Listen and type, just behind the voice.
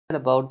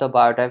About the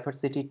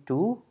biodiversity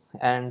too,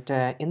 and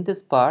in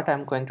this part I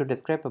am going to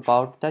describe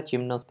about the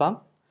gymnosperm.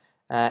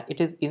 It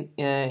is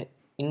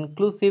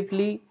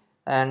inclusively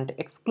and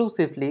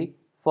exclusively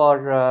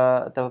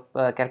for the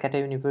Calcutta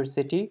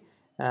University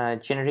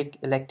generic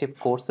elective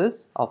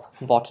courses of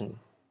botany.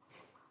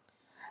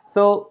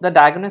 So the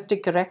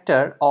diagnostic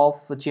character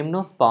of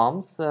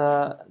gymnosperms,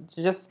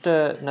 just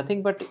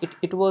nothing but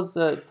it was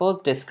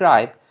first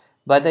described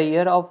by the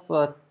year of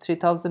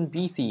 3000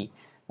 BC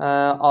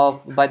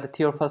by the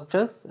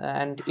Theophrastus,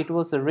 and it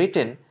was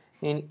written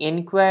in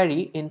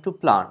Inquiry into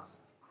Plants.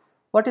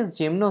 What is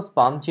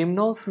gymnosperm?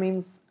 Gymnos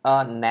means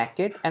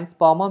naked and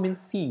sperma means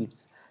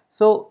seeds.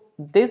 So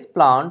these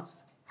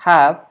plants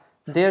have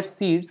their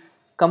seeds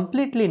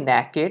completely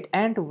naked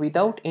and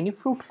without any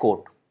fruit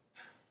coat,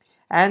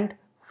 and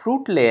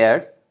fruit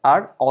layers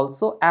are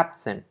also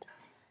absent,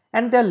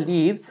 and their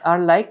leaves are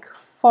like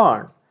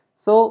fern,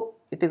 so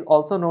it is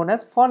also known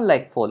as fern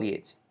like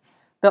foliage.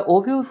 The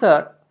ovules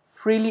are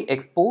freely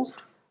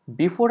exposed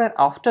before and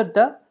after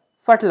the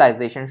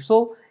fertilization.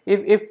 So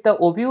if the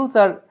ovules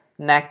are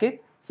naked,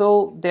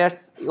 so their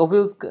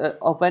ovules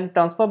when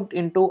transformed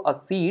into a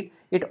seed,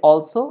 it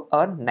also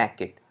are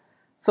naked.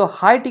 So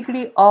high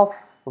degree of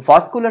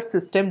vascular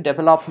system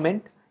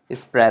development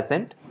is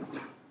present,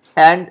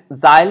 and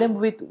xylem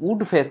with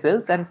wood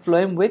vessels and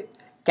phloem with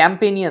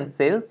companion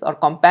cells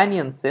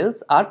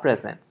are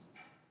present.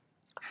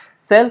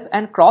 Self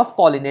and cross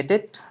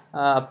pollinated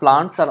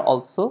plants are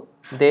also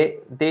they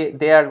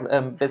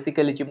are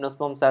basically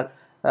gymnosperms are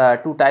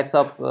two types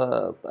of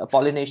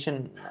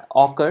pollination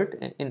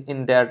occurred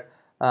in their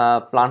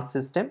plant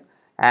system,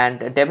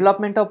 and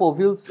development of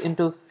ovules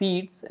into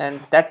seeds,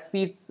 and that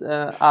seeds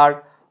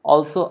are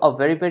also a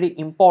very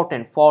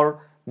important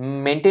for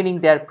maintaining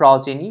their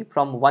progeny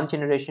from one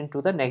generation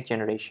to the next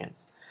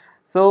generations.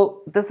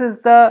 So this is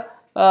the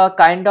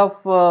kind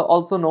of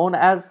also known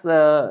as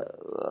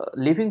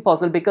living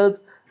fossil,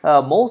 because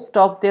most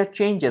of their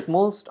changes,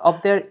 most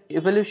of their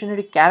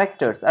evolutionary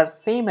characters are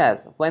same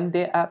as when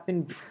they have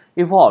been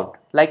evolved,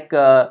 like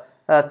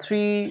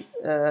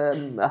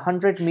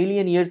 300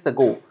 million years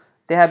ago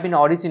they have been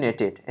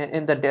originated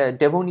in the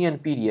Devonian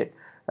period.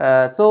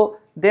 So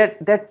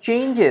their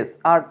changes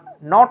are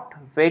not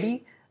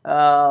very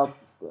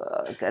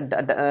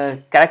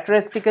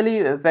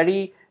characteristically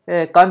very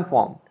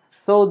conformed.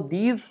 So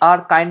these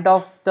are kind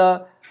of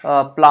the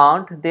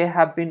plant, they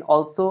have been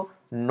also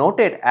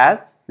noted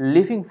as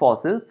living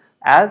fossils,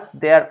 as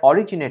they are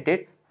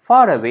originated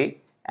far away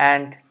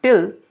and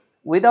till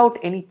without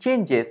any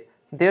changes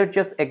they are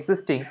just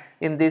existing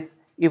in this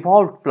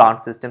evolved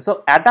plant system.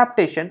 So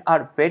adaptation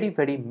are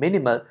very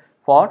minimal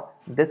for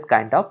this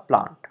kind of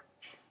plant.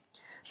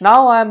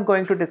 Now I am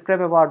going to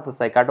describe about the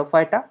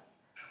Cycadophyta.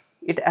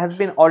 It has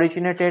been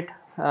originated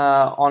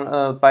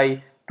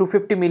by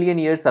 250 million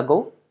years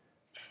ago,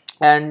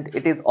 and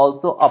it is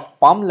also a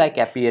palm like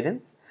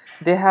appearance.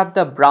 They have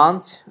the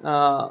branch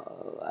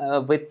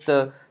with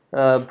the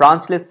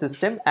branchless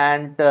system,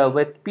 and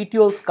with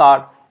petiole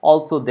scar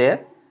also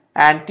there,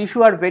 and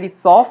tissue are very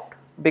soft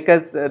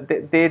because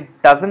they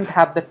doesn't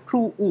have the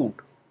true wood,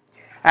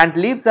 and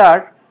leaves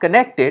are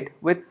connected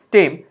with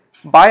stem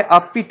by a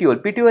petiole.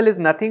 Petiole is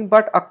nothing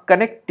but a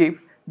connective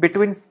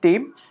between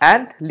stem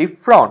and leaf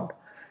frond,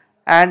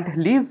 and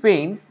leaf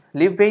veins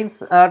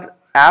are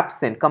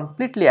absent,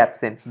 completely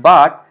absent,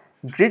 but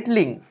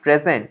gridling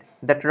present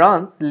that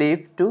runs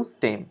leaf to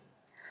stem.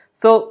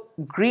 So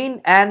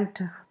green and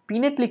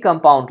pinnately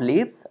compound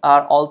leaves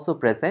are also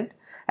present,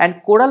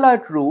 and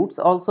coralloid roots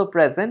also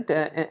present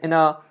in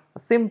a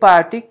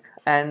symbiotic,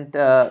 and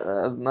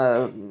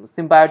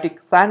symbiotic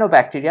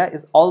cyanobacteria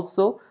is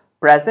also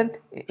present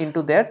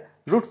into their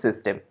root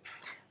system.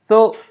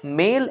 So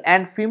male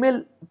and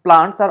female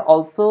plants are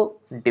also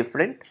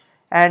different,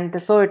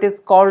 and so it is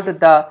called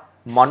the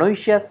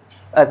monoecious,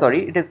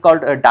 it is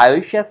called a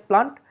dioecious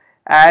plant,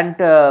 and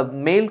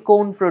male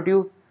plant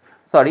produce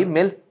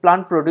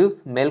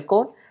male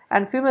cone,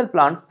 and female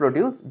plants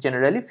produce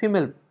generally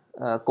female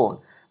cone.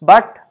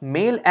 But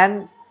male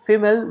and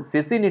female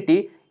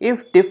vicinity,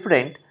 if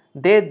different,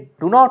 they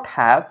do not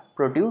have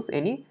produce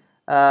any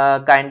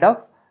kind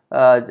of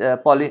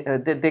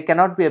they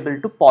cannot be able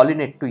to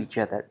pollinate to each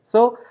other.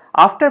 So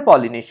after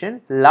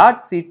pollination, large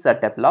seeds are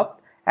developed,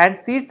 and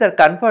seeds are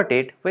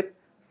converted with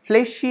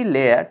fleshy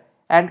layer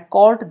and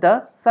called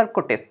the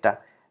cercotesta,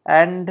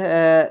 and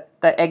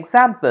the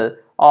example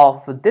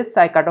of this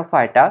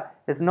Cycadophyta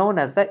is known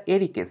as the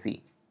Ericaceae.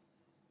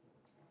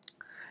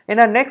 In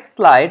our next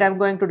slide, I am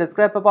going to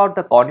describe about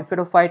the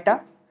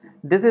Coniferophyta.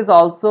 This is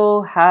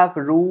also have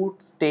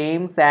roots,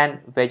 stems, and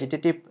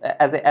vegetative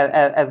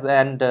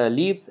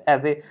leaves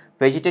as a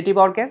vegetative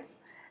organs,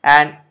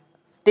 and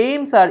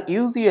stems are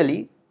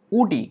usually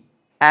woody,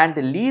 and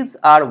leaves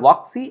are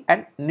waxy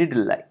and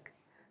needle-like.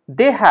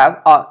 They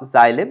have a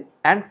xylem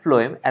and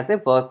phloem as a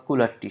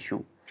vascular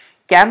tissue.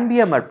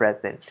 Cambium are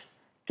present.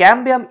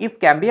 If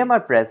cambium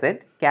are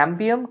present,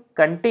 cambium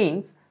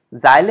contains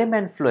xylem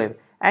and phloem,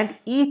 and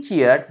each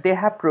year they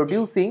have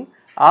producing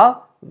a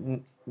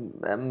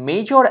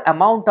major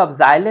amount of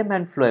xylem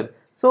and phloem.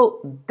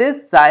 So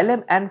this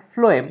xylem and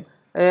phloem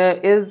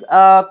is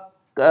a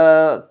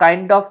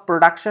kind of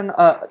production,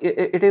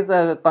 it is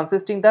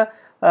consisting the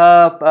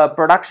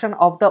production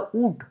of the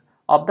wood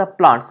of the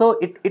plant. So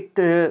it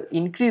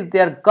increase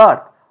their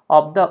girth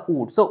of the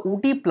wood. So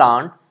woody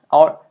plants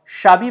or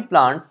shrubby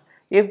plants,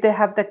 if they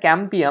have the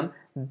cambium,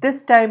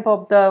 this type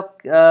of the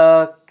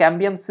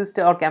cambium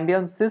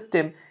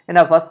system in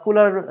a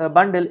vascular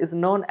bundle is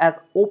known as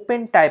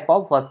open type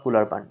of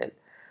vascular bundle.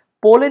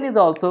 Pollen is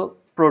also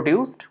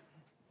produced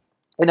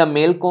in a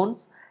male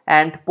cones,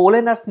 and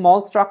pollen are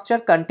small structure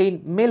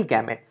contain male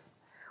gametes.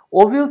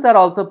 Ovules are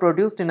also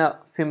produced in a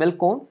female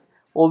cones.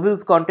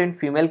 Ovules contain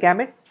female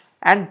gametes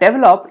and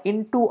develop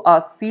into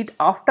a seed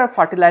after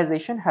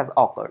fertilization has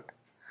occurred.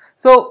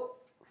 So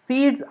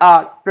seeds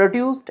are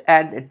produced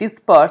and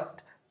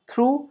dispersed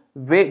through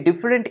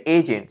different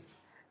agents.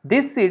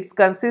 These seeds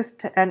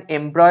consist an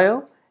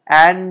embryo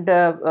and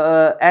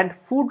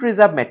food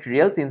reserve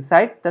materials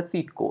inside the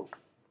seed coat.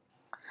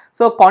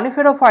 So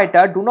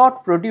Coniferophyta do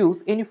not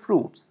produce any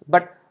fruits,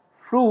 but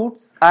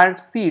fruits and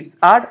seeds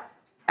are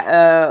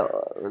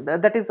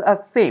that is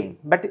same,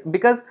 but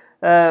because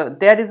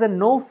there is a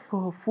no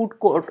fruit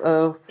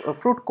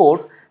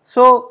coat,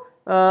 so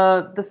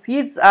the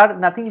seeds are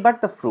nothing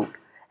but the fruit,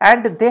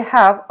 and they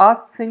have a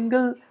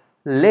single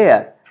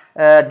layer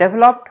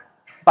developed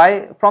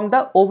from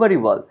the ovary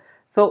wall.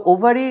 So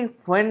ovary,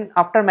 when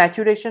after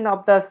maturation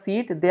of the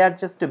seed, they are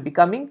just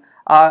becoming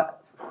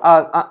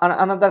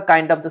another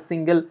kind of the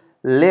single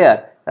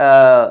layer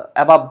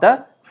above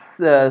the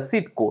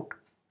seed coat.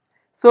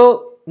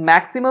 So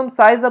maximum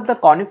size of the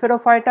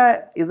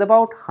Coniferophyta is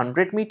about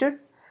 100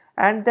 meters,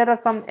 and there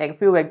are a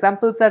few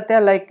examples are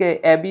there, like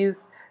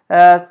Abdus,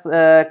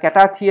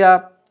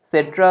 Catathea,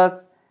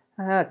 Cedrus,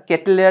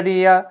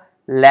 Ketelaria,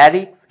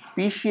 Larix,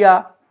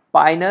 Picia,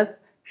 Pinus,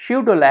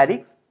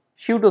 Pseudolarix,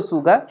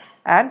 Pseudosuga,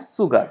 and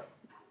Sugar.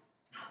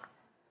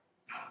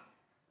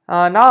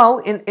 Now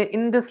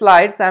in the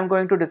slides I am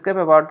going to describe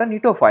about the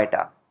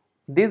Gnetophyta.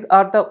 These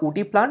are the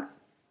woody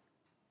plants,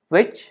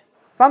 which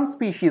some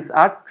species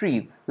are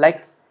trees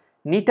like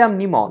Gnetum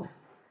nemon,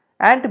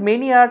 and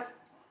many are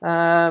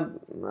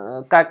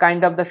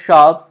kind of the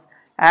shrubs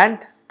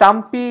and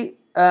stumpy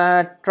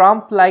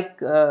trump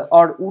like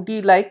or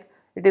woody like,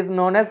 it is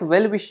known as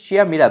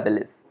Welwitschia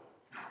mirabilis.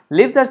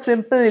 Leaves are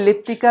simple,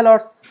 elliptical or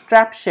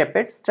strap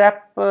shaped,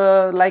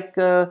 like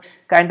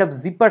kind of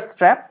zipper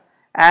strap,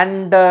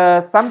 and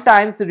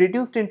sometimes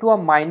reduced into a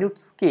minute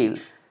scale,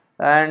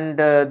 and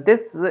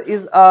this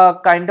is a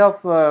kind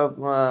of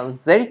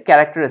xeric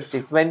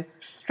characteristics when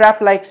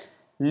strap like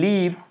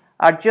leaves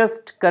are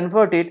just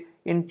converted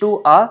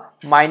into a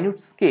minute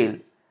scale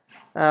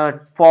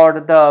for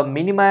the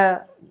minimum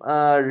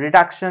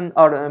reduction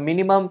or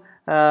minimum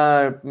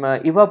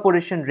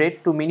evaporation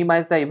rate. To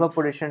minimize the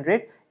evaporation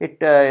rate, it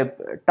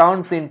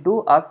turns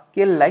into a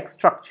scale like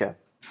structure,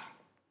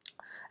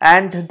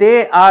 and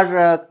they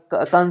are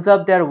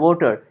conserve their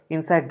water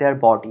inside their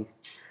body.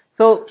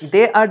 So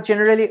they are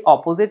generally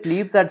opposite,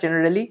 leaves are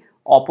generally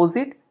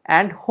opposite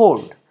and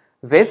hold.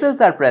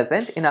 Vessels are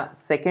present in a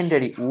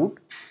secondary wood,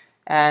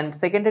 and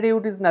secondary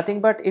wood is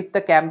nothing but if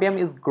the cambium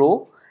is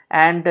grow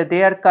and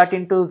they are cut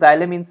into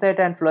xylem inside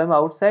and phloem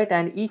outside,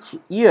 and each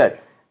year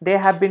they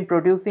have been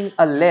producing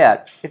a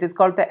layer, it is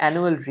called the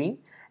annual ring,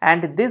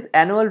 and this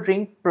annual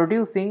ring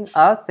producing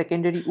a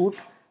secondary wood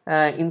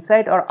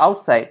inside or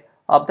outside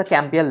of the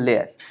cambial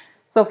layer.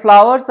 So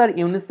flowers are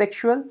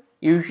unisexual,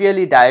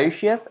 usually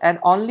dioecious and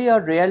only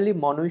or rarely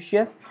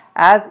monoecious,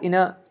 as in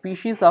a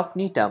species of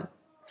Gnetum.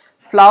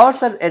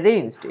 Flowers are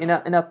arranged in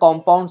a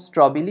compound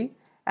strobili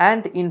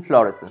and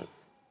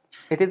inflorescence.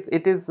 It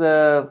is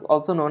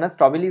also known as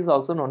strobili, is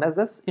also known as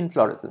the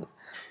inflorescence.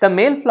 The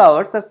male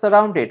flowers are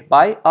surrounded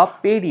by a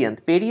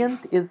perianth.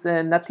 Perianth is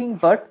nothing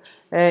but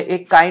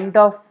a kind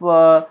of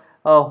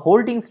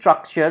holding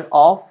structure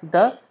of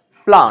the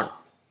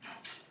plants,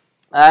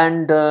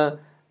 and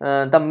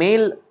the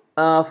male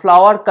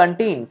flower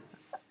contains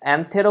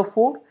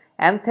antherophore.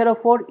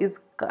 Antherophore is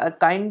a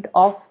kind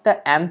of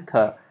the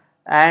anther,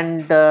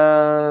 and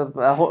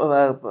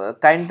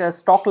kind of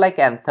stalk like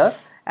anther,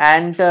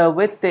 and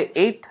with the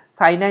 8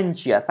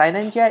 synangia.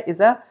 Synangia is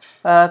a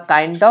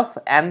kind of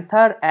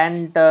anther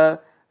and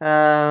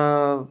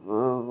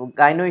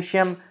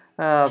gynoecium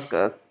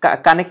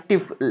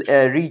connective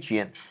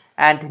region,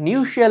 and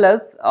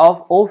nucellus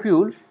of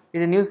ovule.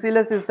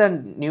 Nucellus is the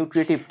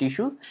nutritive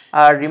tissues,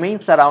 remain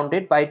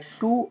surrounded by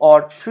 2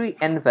 or 3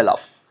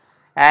 envelopes,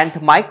 and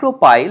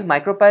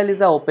micropyle is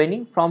a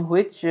opening from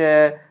which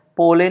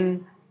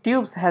pollen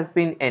tubes has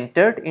been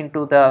entered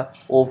into the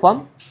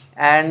ovum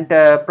and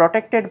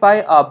protected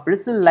by a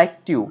bristle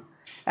like tube,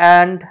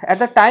 and at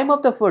the time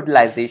of the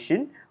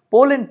fertilization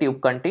pollen tube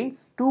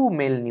contains 2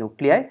 male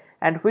nuclei,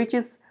 and which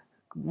is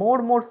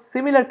more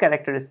similar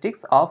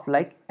characteristics of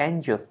like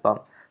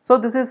angiosperm. So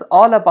this is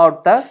all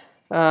about the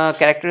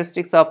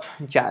characteristics of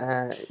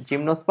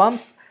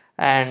gymnosperms,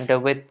 and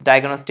with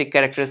diagnostic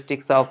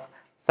characteristics of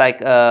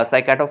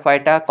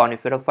Cycadophyta,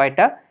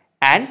 Coniferophyta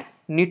and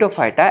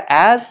Gnetophyta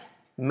as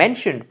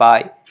mentioned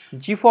by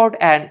Gifford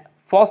and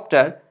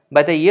Foster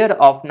by the year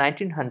of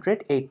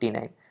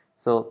 1989.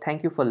 So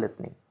thank you for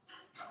listening.